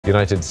The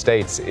United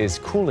States is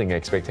cooling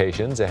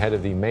expectations ahead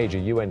of the major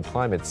UN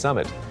climate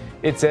summit.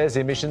 It says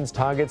emissions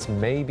targets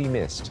may be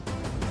missed.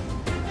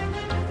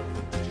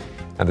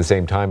 At the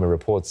same time, a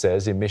report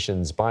says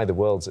emissions by the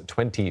world's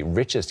 20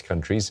 richest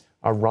countries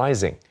are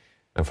rising.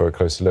 And for a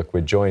closer look, we're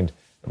joined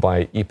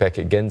by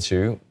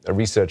Ipek, a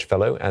research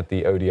fellow at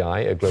the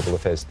ODI, a global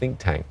affairs think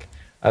tank.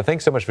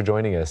 Thanks so much for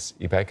joining us,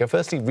 Ipek.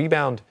 Firstly,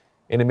 rebound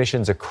in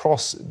emissions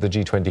across the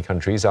G20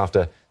 countries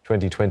after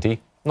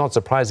 2020. Not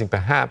surprising,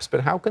 perhaps, but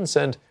how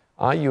concerned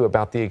are you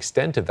about the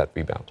extent of that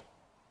rebound?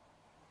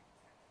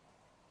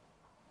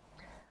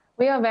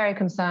 We are very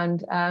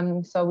concerned.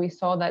 So we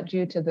saw that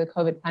due to the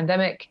COVID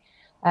pandemic,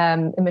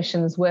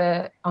 emissions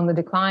were on the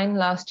decline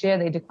last year.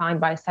 They declined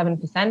by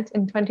 7%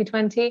 in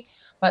 2020.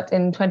 But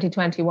in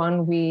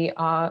 2021, we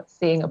are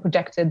seeing a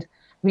projected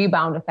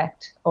rebound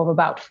effect of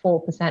about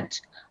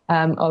 4%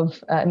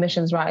 of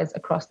emissions rise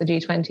across the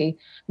G20.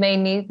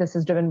 Mainly, this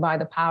is driven by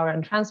the power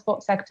and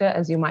transport sector.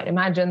 As you might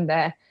imagine,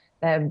 they're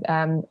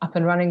up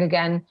and running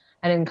again.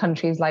 And in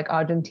countries like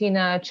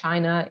Argentina,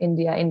 China,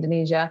 India,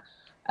 Indonesia,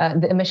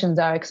 the emissions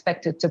are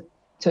expected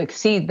to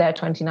exceed their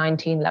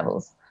 2019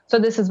 levels. So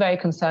this is very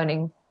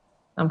concerning,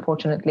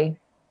 unfortunately.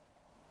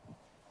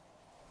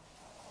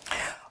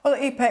 Well,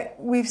 Ipek,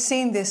 we've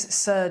seen this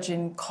surge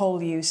in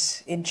coal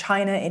use in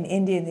China, in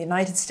India, in the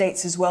United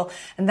States as well,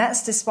 and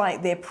that's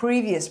despite their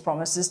previous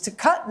promises to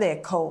cut their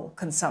coal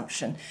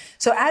consumption.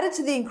 So added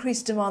to the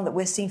increased demand that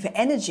we're seeing for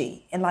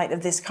energy in light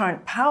of this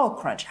current power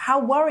crunch,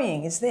 how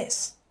worrying is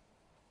this?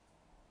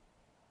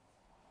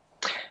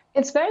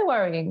 It's very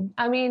worrying.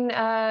 I mean,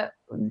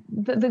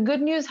 the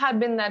good news had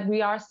been that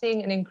we are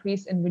seeing an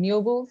increase in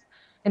renewables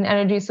in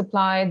energy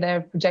supply.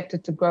 They're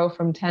projected to grow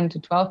from 10 to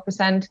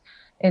 12%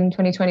 in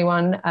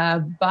 2021.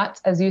 But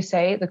as you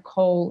say, the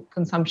coal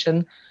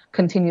consumption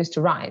continues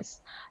to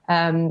rise.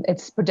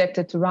 It's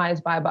projected to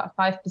rise by about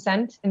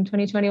 5% in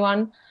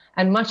 2021.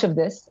 And much of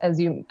this,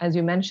 as you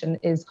mentioned,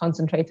 is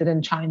concentrated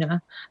in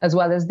China, as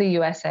well as the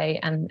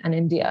USA and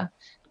India.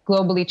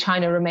 Globally,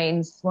 China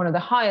remains one of the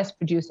highest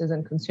producers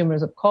and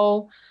consumers of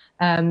coal.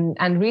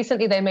 And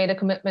recently, they made a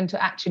commitment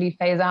to actually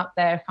phase out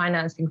their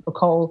financing for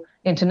coal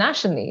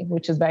internationally,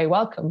 which is very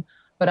welcome.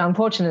 But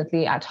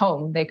unfortunately, at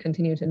home, they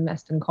continue to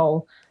invest in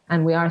coal,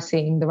 and we are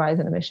seeing the rise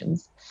in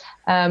emissions.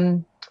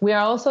 We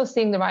are also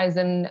seeing the rise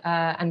in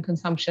and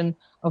consumption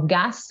of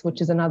gas,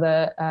 which is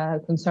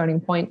another concerning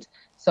point.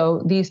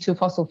 So these two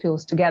fossil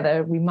fuels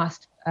together, we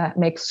must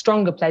make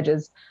stronger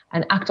pledges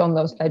and act on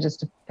those pledges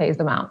to phase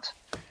them out.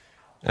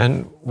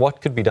 And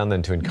what could be done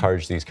then to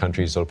encourage these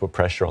countries or put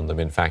pressure on them,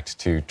 in fact,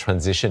 to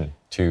transition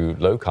to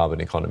low-carbon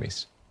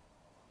economies?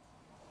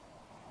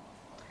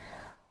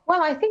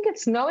 Well, I think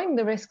it's knowing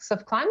the risks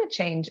of climate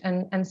change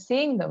and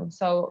seeing them.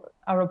 So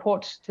our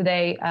report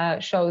today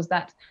shows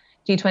that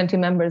G20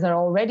 members are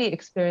already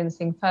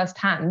experiencing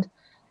firsthand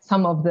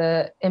some of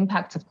the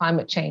impacts of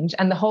climate change,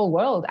 and the whole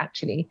world,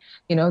 actually.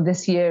 You know,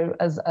 this year,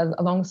 as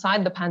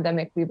alongside the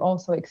pandemic, we've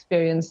also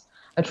experienced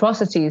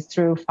atrocities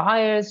through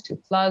fires, to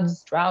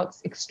floods,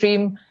 droughts,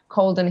 extreme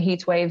cold and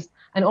heat waves.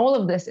 And all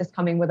of this is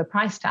coming with a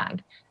price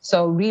tag.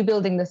 So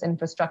rebuilding this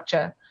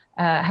infrastructure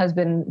has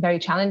been very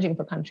challenging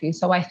for countries.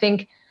 So I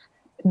think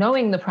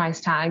knowing the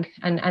price tag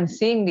and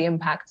seeing the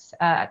impacts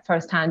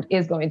firsthand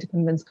is going to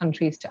convince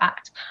countries to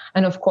act.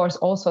 And of course,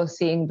 also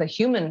seeing the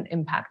human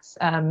impacts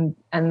and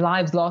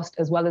lives lost,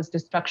 as well as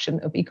destruction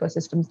of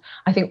ecosystems.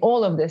 I think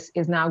all of this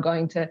is now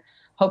going to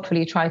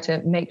hopefully try to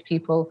make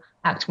people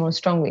act more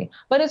strongly.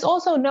 But it's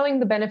also knowing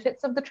the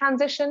benefits of the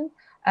transition,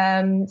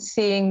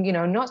 seeing,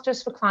 not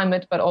just for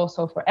climate, but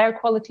also for air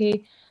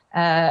quality,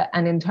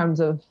 and in terms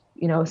of,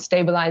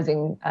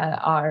 stabilizing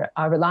our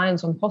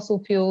reliance on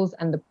fossil fuels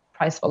and the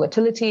price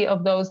volatility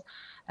of those,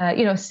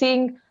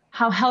 seeing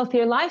how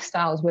healthier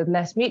lifestyles with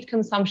less meat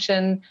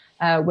consumption,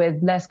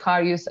 with less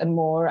car use and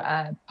more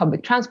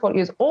public transport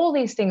use, all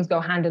these things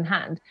go hand in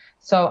hand.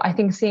 So I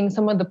think seeing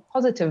some of the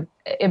positive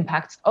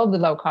impacts of the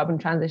low carbon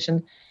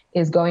transition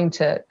is going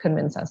to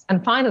convince us.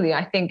 And finally,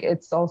 I think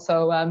it's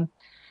also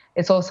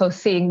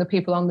seeing the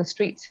people on the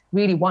street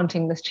really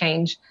wanting this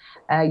change,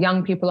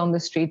 young people on the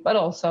street, but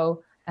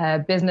also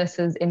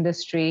businesses,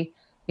 industry,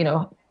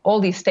 all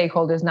these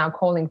stakeholders now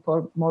calling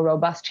for more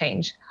robust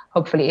change.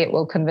 Hopefully it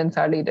will convince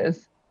our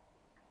leaders.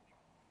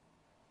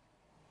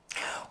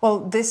 Well,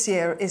 this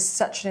year is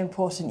such an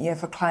important year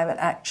for climate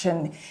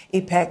action,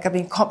 Ipek. I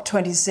mean,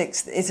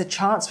 COP26 is a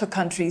chance for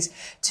countries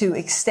to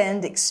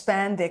expand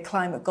their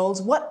climate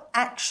goals. What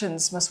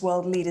actions must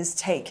world leaders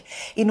take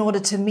in order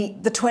to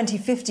meet the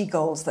 2050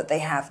 goals that they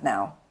have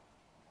now?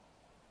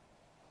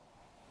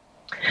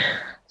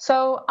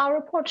 So our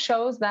report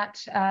shows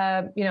that,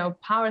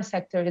 power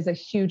sector is a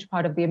huge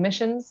part of the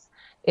emissions.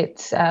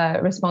 It's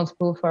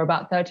responsible for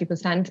about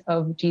 30%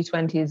 of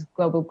G20's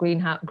global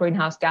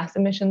greenhouse gas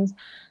emissions.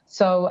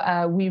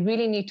 So we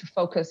really need to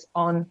focus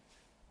on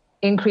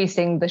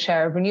increasing the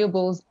share of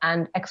renewables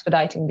and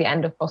expediting the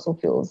end of fossil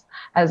fuels.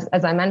 As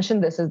I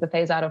mentioned, this is the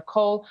phase out of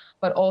coal,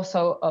 but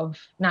also of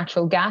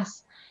natural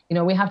gas.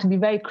 We have to be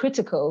very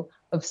critical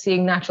of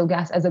seeing natural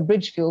gas as a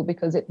bridge fuel,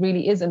 because it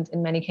really isn't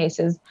in many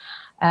cases.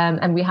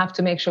 And we have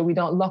to make sure we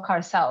don't lock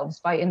ourselves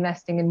by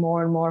investing in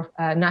more and more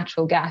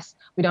natural gas.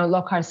 We don't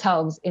lock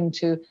ourselves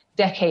into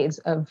decades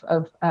of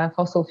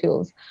fossil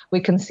fuels. We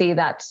can see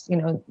that,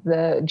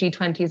 the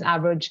G20's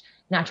average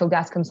natural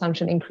gas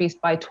consumption increased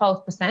by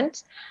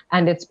 12%,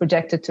 and it's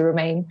projected to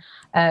remain.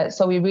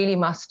 So we really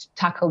must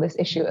tackle this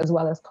issue as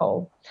well as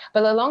coal.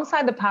 But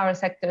alongside the power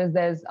sectors,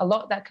 there's a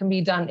lot that can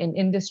be done in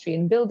industry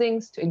and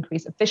buildings to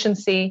increase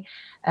efficiency.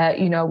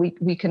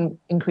 We can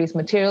increase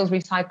materials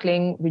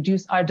recycling,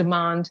 reduce our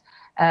demand,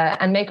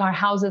 and make our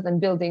houses and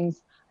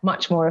buildings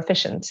much more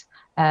efficient.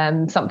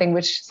 Something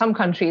which some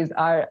countries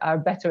are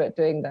better at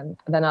doing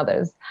than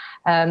others.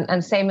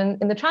 And same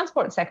in the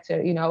transport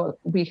sector.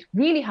 We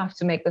really have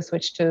to make the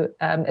switch to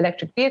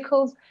electric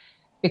vehicles,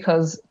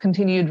 because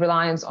continued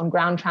reliance on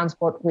ground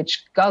transport,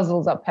 which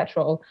guzzles up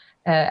petrol,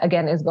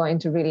 again, is going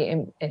to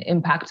really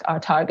impact our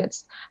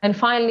targets. And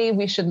finally,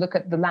 we should look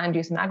at the land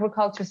use and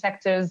agriculture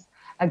sectors.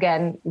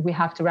 Again, we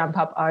have to ramp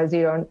up our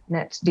zero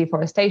net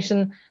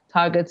deforestation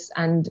targets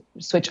and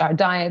switch our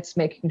diets,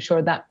 making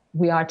sure that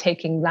we are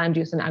taking land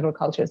use and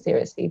agriculture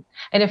seriously.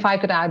 And if I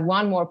could add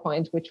one more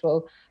point, which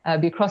will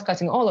be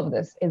cross-cutting all of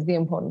this, is the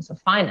importance of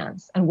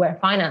finance and where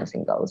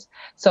financing goes.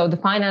 So the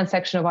finance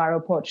section of our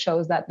report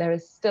shows that there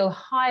is still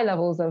high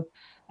levels of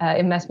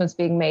investments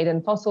being made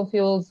in fossil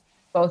fuels,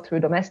 both through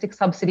domestic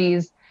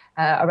subsidies,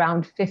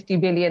 around 50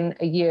 billion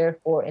a year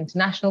for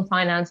international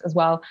finance as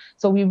well.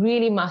 So we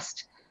really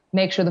must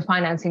make sure the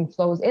financing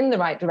flows in the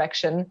right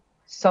direction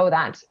so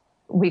that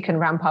we can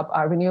ramp up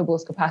our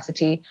renewables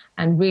capacity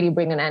and really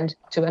bring an end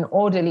to an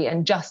orderly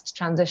and just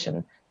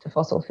transition to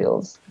fossil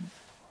fuels.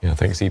 Yeah,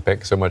 thanks,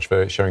 Ipek, so much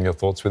for sharing your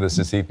thoughts with us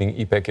this evening.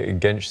 Ipek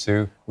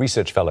Gençsu,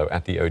 Research Fellow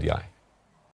at the ODI.